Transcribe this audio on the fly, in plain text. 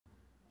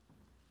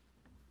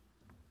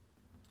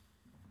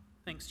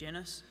Thanks,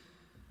 Janice.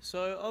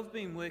 So I've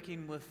been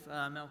working with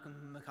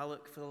Malcolm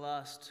McCulloch for the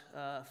last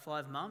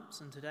 5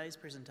 months, and today's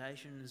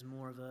presentation is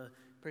more of a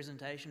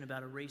presentation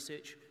about a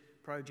research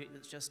project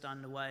that's just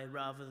underway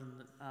rather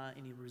than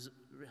any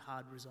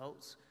hard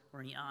results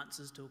or any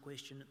answers to a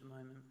question at the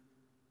moment.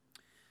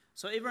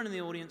 So everyone in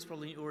the audience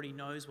probably already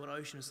knows what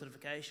ocean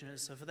acidification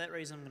is, so for that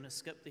reason I'm going to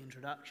skip the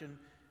introduction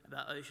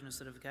about ocean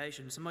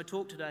acidification. So my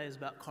talk today is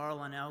about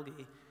coralline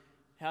algae,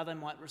 how they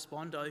might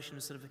respond to ocean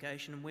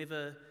acidification and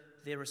whether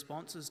their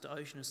responses to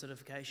ocean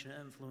acidification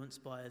are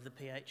influenced by the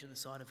pH at the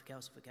site of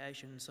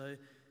calcification. So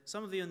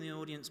some of you in the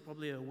audience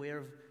probably are aware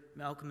of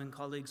Malcolm and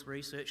colleagues'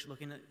 research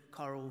looking at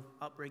coral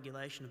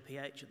upregulation of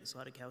pH at the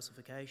site of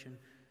calcification.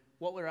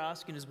 What we're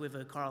asking is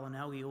whether coralline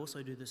algae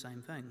also do the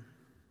same thing.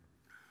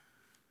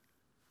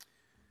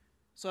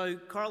 So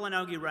coralline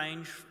algae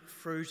range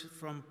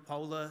from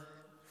polar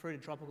through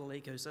to tropical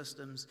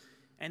ecosystems,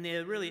 and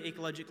they're really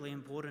ecologically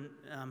important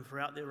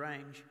throughout their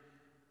range.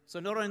 So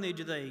not only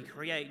do they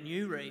create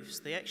new reefs,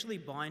 they actually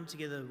bind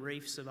together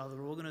reefs of other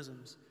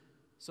organisms.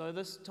 So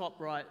this top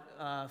right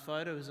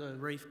photo is a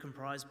reef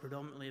comprised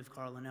predominantly of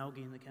coralline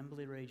algae in the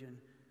Kimberley region.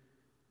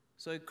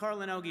 So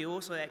coralline algae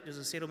also act as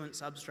a settlement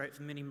substrate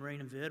for many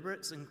marine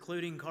invertebrates,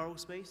 including coral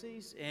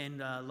species and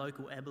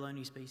local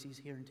abalone species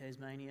here in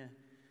Tasmania.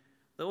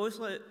 They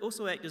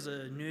also act as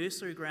a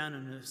nursery ground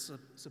and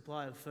a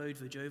supply of food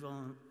for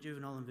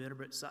juvenile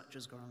invertebrates such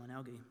as coralline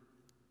algae.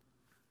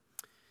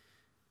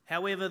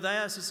 However, they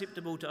are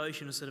susceptible to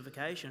ocean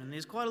acidification, and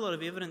there's quite a lot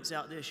of evidence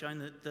out there showing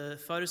that the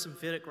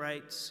photosynthetic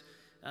rates,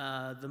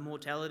 the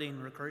mortality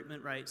and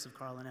recruitment rates of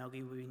coralline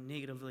algae will be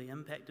negatively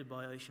impacted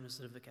by ocean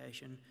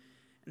acidification.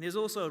 And there's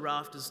also a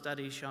raft of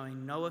studies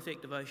showing no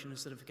effect of ocean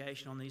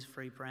acidification on these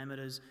 3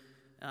 parameters.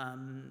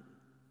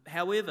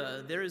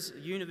 However, there is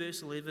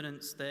universal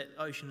evidence that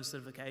ocean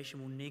acidification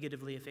will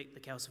negatively affect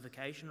the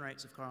calcification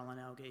rates of coralline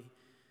algae.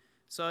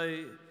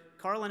 So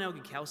coralline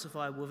algae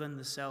calcify within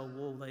the cell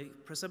wall. They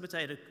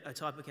precipitate a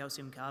type of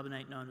calcium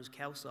carbonate known as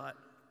calcite.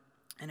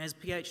 And as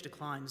pH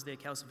declines, their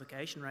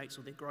calcification rates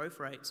or their growth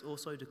rates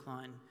also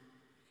decline.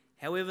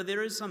 However,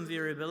 there is some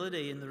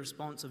variability in the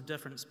response of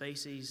different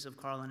species of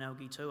coralline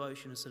algae to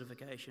ocean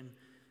acidification.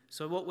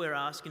 So what we're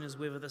asking is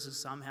whether this is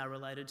somehow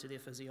related to their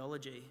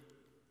physiology.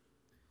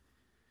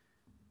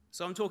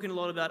 So I'm talking a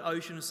lot about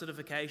ocean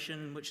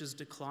acidification, which is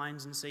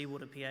declines in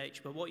seawater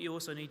pH, but what you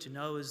also need to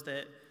know is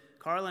that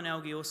coralline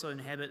algae also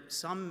inhabit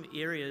some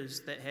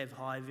areas that have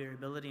high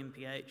variability in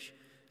pH.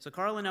 So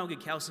coralline algae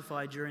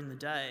calcify during the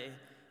day,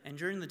 and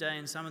during the day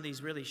in some of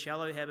these really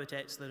shallow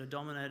habitats that are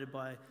dominated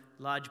by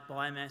large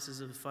biomasses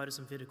of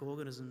photosynthetic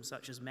organisms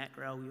such as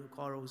macroalgae or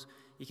corals,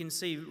 you can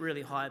see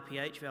really high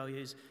pH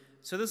values.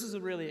 So this is a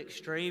really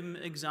extreme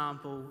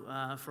example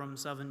from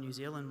southern New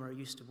Zealand where I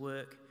used to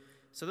work.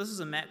 So this is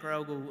a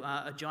macroalgal,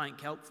 a giant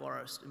kelp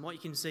forest, and what you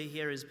can see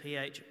here is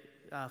pH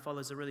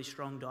follows a really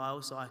strong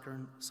dial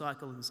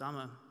cycle in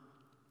summer.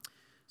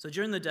 So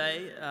during the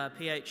day,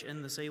 pH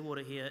in the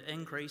seawater here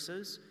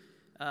increases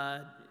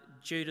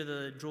due to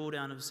the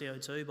drawdown of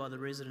CO2 by the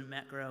resident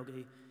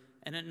macroalgae,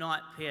 and at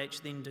night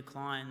pH then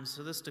declines.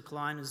 So this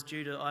decline is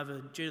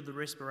either due to the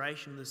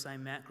respiration of the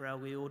same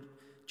macroalgae or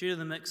due to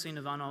the mixing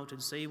of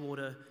unaltered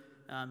seawater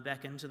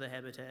back into the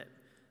habitat.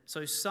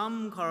 So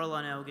some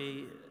coralline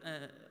algae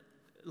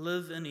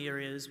live in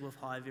areas with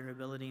high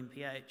variability in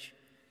pH.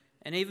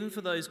 And even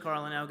for those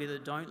coralline algae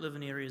that don't live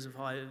in areas of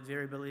high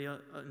variability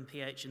in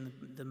pH in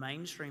the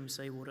mainstream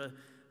seawater,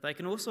 they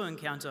can also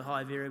encounter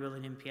high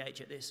variability in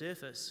pH at their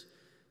surface.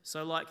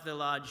 So like the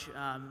large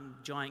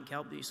giant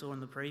kelp that you saw in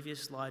the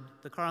previous slide,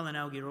 the coralline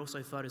algae are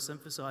also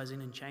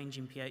photosynthesizing and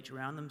changing pH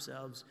around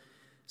themselves.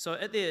 So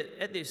at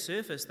their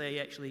surface, they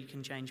actually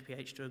can change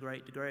pH to a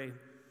great degree.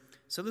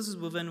 So this is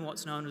within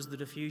what's known as the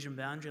diffusion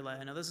boundary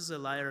layer. Now this is a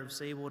layer of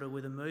seawater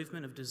where the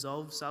movement of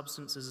dissolved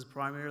substances is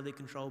primarily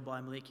controlled by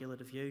molecular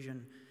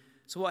diffusion.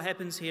 So what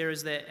happens here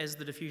is that as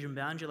the diffusion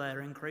boundary layer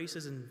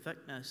increases in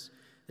thickness,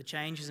 the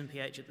changes in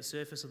pH at the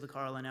surface of the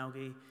coralline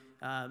algae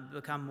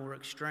become more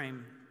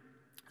extreme.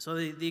 So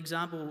the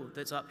example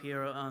that's up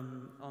here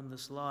on the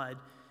slide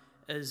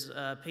is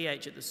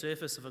pH at the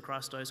surface of a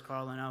crustose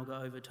coralline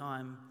alga over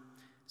time.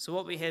 So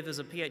what we have is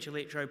a pH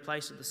electrode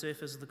placed at the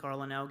surface of the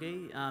coralline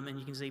algae, and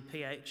you can see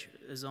pH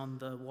is on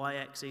the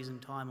y-axis and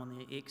time on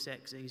the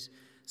x-axis.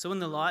 So in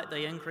the light,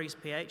 they increase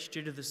pH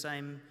due to the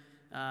same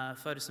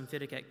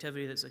photosynthetic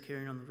activity that's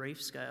occurring on the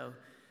reef scale.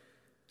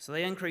 So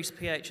they increase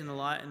pH in the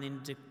light and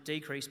then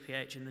decrease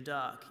pH in the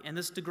dark. And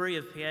this degree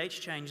of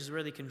pH change is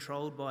really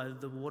controlled by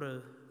the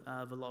water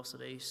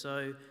velocity.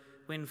 So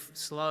when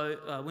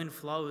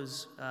flow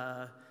is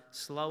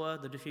slower,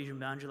 the diffusion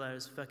boundary layer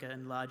is thicker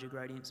and larger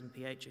gradients in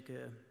pH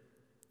occur.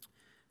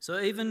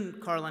 So even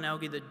coralline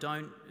algae that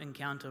don't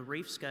encounter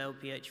reef scale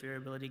pH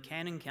variability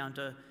can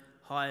encounter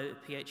high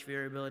pH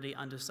variability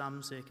under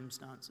some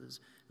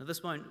circumstances. Now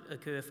this won't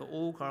occur for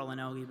all coralline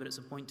algae, but it's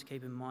a point to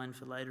keep in mind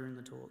for later in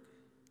the talk.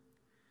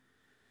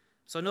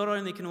 So not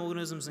only can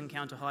organisms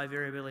encounter high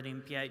variability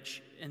in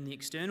pH in the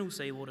external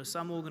seawater,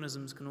 some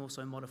organisms can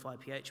also modify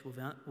pH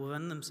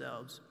within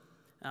themselves.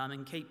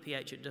 and keep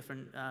pH at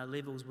different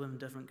levels within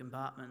different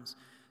compartments.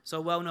 So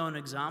a well-known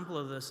example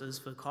of this is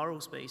for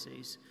coral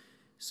species.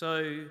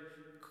 So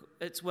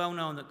it's well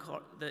known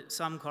that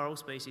some coral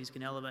species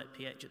can elevate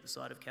pH at the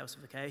site of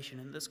calcification,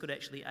 and this could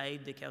actually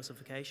aid their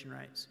calcification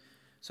rates.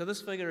 So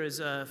this figure is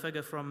a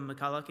figure from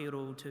McCulloch et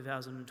al.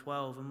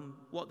 2012, and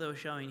what they were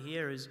showing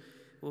here is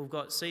we've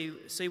got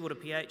seawater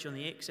pH on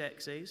the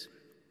x-axis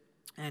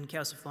and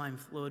calcifying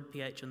fluid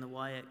pH on the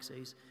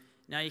y-axis.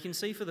 Now you can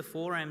see for the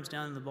forams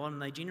down in the bottom,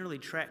 they generally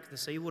track the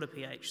seawater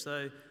pH,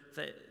 so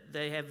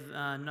they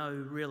have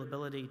no real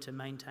ability to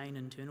maintain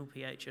internal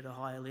pH at a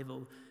higher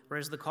level,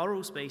 whereas the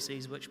coral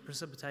species, which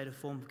precipitate a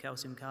form of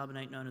calcium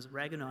carbonate known as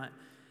aragonite,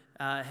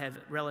 have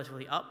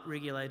relatively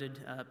upregulated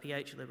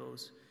pH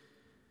levels.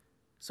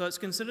 So it's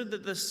considered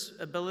that this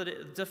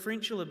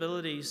differential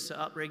abilities to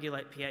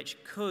upregulate pH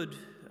could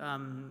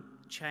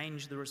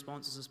change the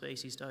responses of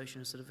species to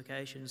ocean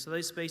acidification. So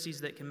those species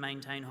that can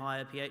maintain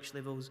higher pH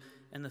levels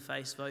in the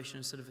face of ocean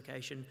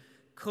acidification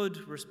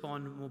could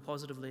respond more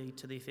positively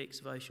to the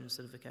effects of ocean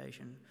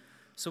acidification.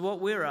 So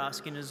what we're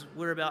asking is,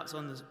 whereabouts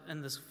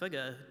in this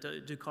figure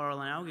do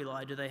coralline algae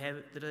lie? Do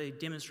they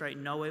demonstrate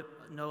no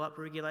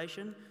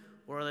upregulation,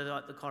 or are they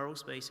like the coral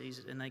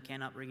species and they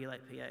can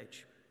upregulate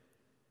pH?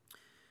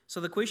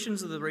 So the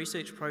questions of the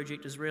research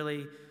project is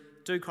really,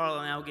 do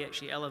coralline algae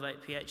actually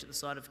elevate pH at the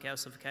site of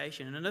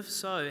calcification? And if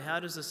so, how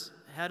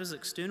does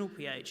external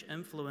pH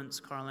influence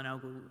coralline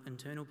algal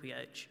internal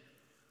pH?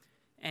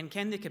 And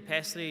can their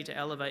capacity to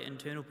elevate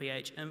internal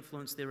pH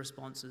influence their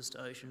responses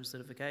to ocean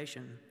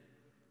acidification?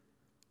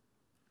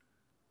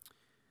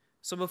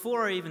 So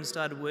before I even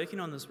started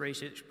working on this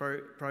research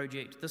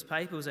project, this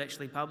paper was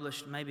actually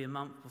published maybe a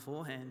month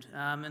beforehand.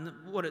 And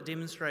what it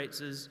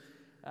demonstrates is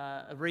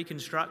a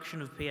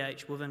reconstruction of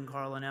pH within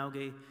coralline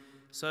algae.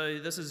 So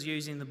this is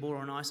using the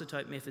boron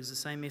isotope methods, the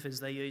same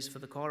methods they use for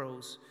the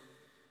corals.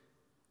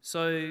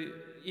 So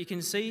you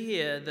can see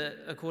here that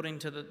according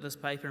to this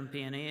paper in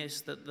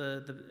PNAS, that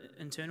the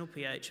internal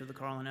pH of the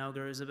coralline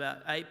algae is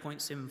about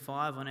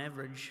 8.75 on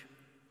average.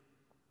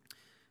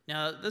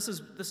 Now this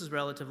is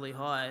relatively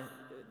high.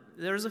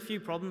 There is a few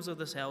problems with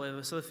this,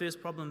 however. So the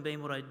first problem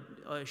being what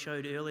I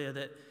showed earlier,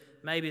 that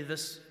maybe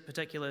this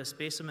particular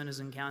specimen is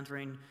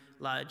encountering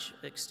large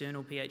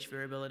external pH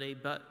variability,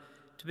 but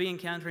to be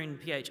encountering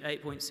pH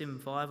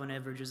 8.75 on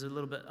average is a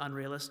little bit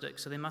unrealistic,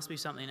 so there must be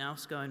something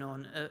else going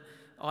on.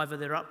 Either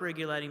they're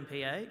upregulating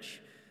pH,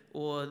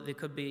 or there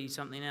could be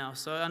something else.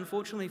 So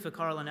unfortunately for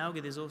coralline algae,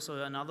 there's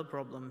also another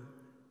problem.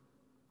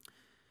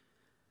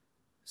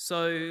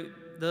 So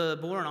the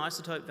boron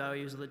isotope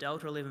values of the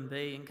delta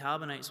 11b in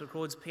carbonates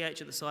records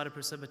pH at the site of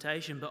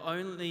precipitation, but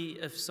only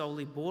if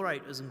solely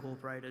borate is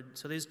incorporated.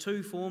 So there's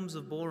two forms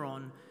of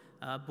boron,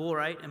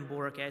 borate and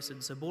boric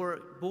acid. So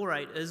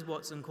borate is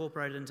what's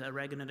incorporated into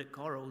aragonitic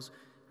corals,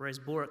 whereas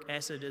boric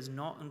acid is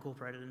not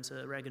incorporated into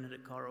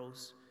aragonitic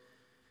corals.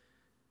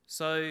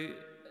 So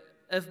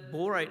if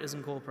borate is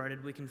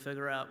incorporated, we can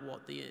figure out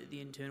what the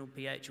internal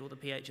pH, or the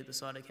pH at the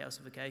site of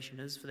calcification,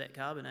 is for that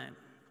carbonate.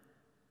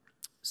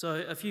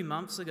 So a few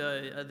months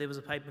ago, there was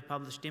a paper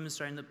published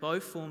demonstrating that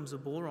both forms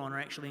of boron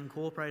are actually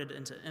incorporated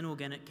into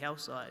inorganic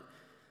calcite.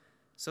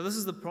 So this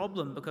is the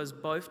problem, because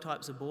both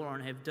types of boron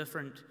have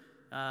different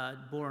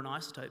boron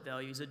isotope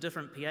values at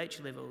different pH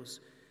levels.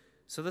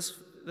 So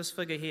this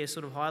figure here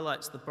sort of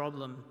highlights the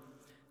problem.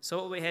 So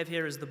what we have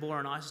here is the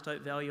boron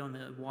isotope value on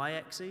the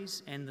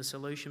y-axis and the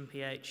solution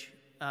pH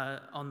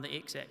on the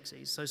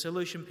x-axis. So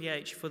solution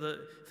pH for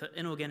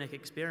inorganic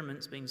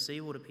experiments being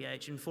seawater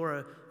pH, and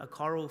for a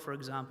coral, for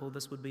example,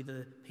 this would be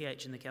the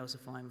pH in the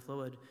calcifying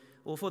fluid,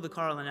 or for the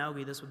coralline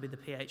algae, this would be the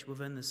pH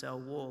within the cell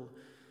wall.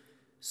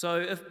 So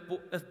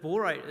if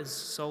borate is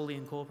solely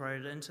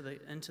incorporated into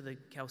the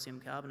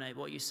calcium carbonate,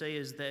 what you see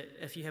is that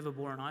if you have a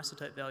boron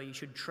isotope value, you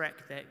should track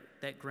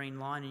that green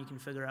line, and you can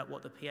figure out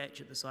what the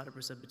pH at the site of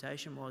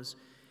precipitation was.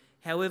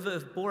 However,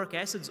 if boric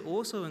acid's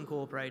also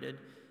incorporated,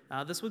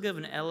 this will give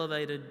an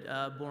elevated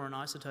boron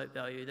isotope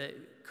value that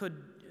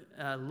could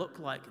look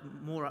like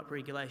more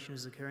upregulation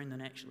is occurring than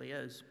actually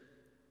is.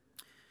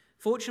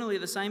 Fortunately,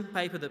 the same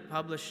paper that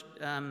published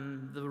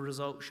the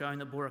result showing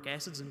that boric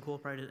acid is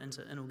incorporated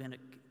into inorganic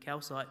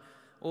calcite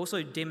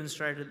also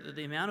demonstrated that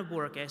the amount of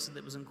boric acid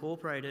that was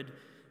incorporated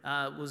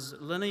was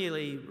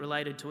linearly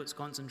related to its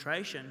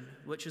concentration,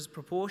 which is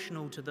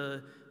proportional to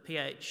the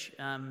pH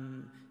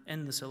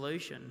in the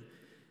solution.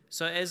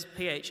 So as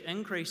pH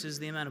increases,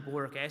 the amount of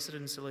boric acid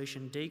in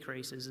solution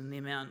decreases, and the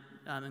amount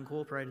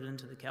incorporated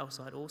into the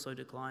calcite also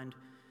declined.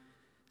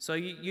 So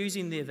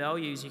using their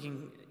values,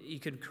 you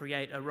could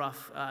create a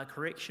rough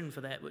correction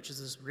for that, which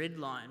is this red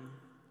line.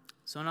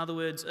 So in other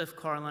words, if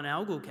coralline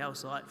algal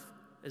calcite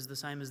is the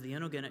same as the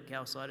inorganic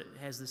calcite, it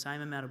has the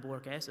same amount of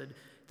boric acid,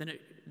 then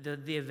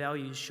their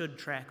values should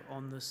track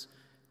on this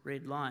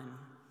red line.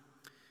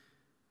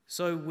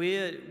 So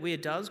where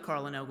does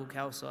coralline algal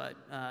calcite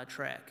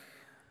track?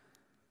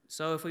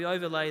 So if we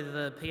overlay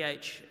the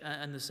pH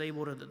in the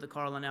seawater that the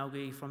coralline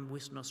algae from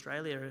Western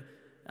Australia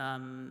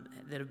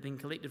that have been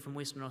collected from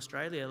Western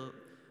Australia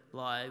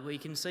lie, we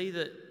can see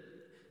that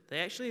they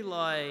actually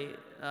lie,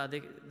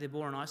 their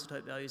boron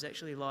isotope values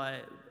actually lie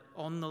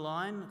on the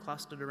line,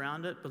 clustered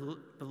around it,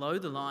 below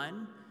the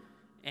line,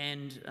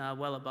 and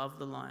well above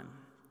the line.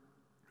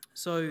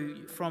 So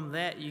from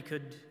that you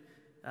could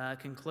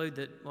conclude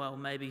that, well,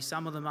 maybe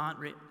some of them aren't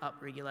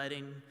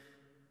upregulating,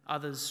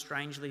 others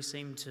strangely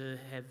seem to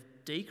have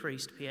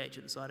decreased pH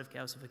at the site of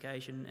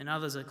calcification, and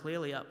others are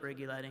clearly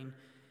upregulating.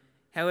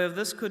 However,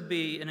 this could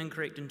be an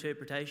incorrect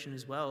interpretation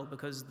as well,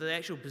 because the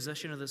actual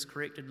position of this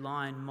corrected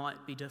line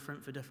might be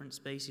different for different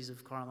species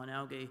of coralline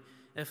algae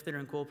if they're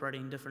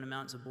incorporating different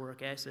amounts of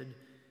boric acid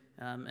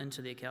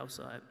into their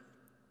calcite.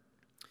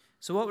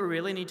 So what we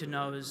really need to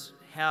know is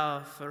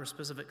how, for a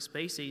specific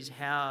species,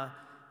 how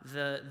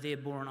their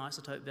boron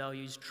isotope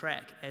values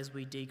track as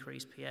we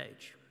decrease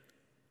pH.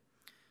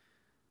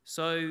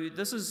 So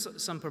this is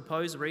some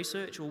proposed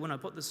research, or when I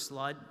put this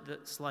slide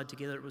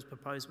together, it was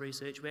proposed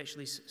research. We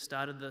actually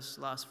started this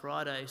last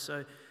Friday.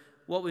 So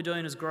what we're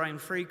doing is growing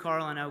 3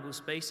 coralline algal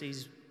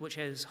species which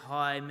has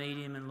high,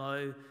 medium and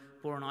low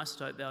boron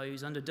isotope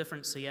values under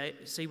different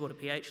seawater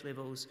pH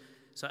levels.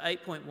 So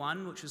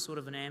 8.1, which is sort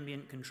of an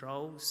ambient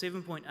control,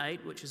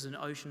 7.8, which is an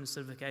ocean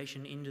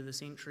acidification end of the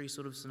century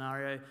sort of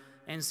scenario,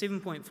 and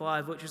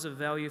 7.5, which is a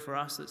value for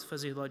us that's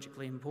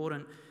physiologically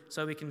important,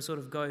 so we can sort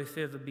of go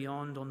further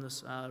beyond on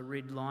this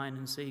red line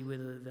and see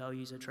whether the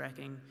values are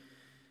tracking.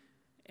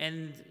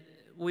 And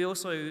we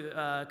also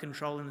are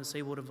controlling the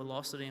seawater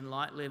velocity and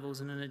light levels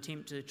in an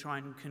attempt to try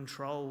and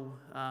control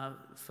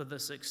for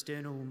this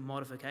external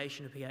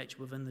modification of pH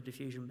within the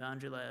diffusion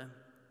boundary layer.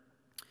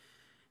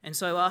 And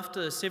so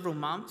after several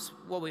months,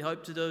 what we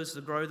hope to do is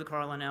to grow the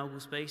coralline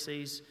algal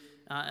species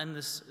in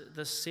this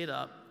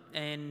setup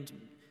and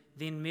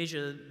then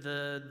measure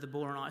the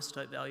boron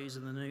isotope values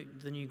of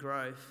the new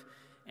growth.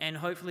 And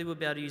hopefully we'll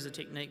be able to use a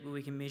technique where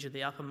we can measure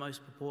the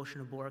uppermost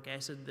proportion of boric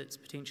acid that's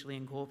potentially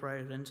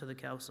incorporated into the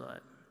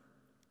calcite.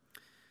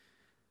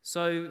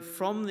 So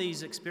from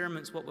these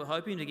experiments, what we're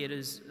hoping to get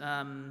is,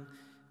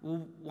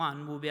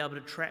 we'll be able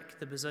to track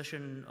the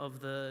position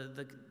of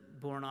the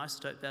boron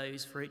isotope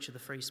values for each of the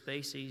 3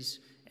 species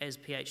as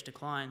pH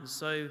declines.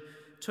 So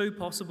 2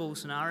 possible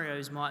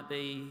scenarios might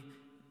be,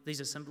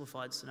 these are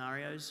simplified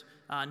scenarios,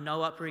 no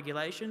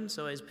upregulation,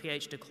 so as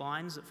pH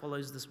declines it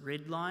follows this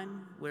red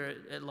line where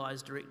it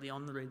lies directly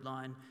on the red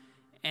line,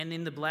 and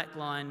then the black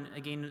line,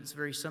 again it's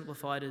very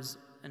simplified as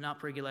an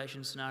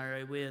upregulation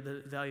scenario where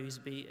the values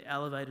be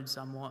elevated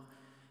somewhat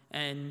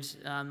and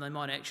they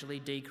might actually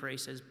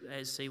decrease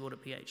as seawater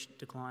pH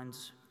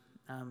declines.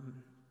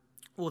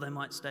 Or they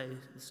might stay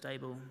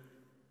stable.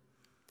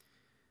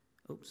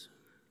 Oops.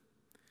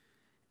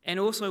 And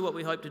also what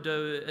we hope to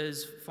do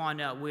is find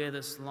out where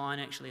this line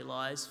actually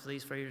lies for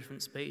these 3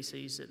 different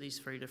species at these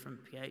 3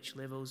 different pH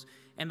levels.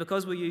 And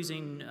because we're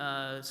using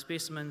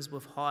specimens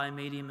with high,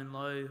 medium and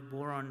low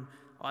boron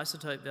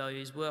isotope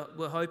values,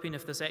 we're hoping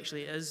if this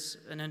actually is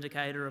an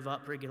indicator of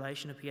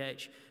upregulation of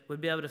pH,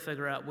 we'd be able to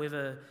figure out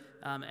whether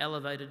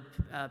elevated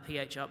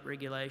pH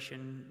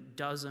upregulation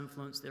does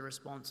influence their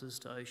responses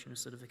to ocean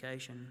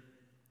acidification.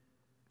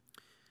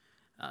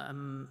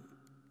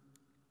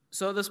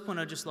 So at this point,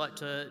 I'd just like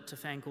to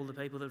thank all the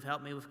people that have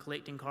helped me with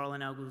collecting coralline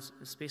algal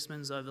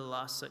specimens over the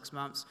last 6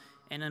 months,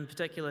 and in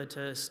particular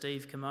to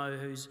Steve Camo,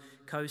 who's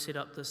co-set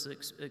up this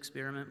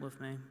experiment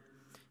with me.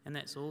 And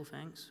that's all,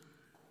 thanks.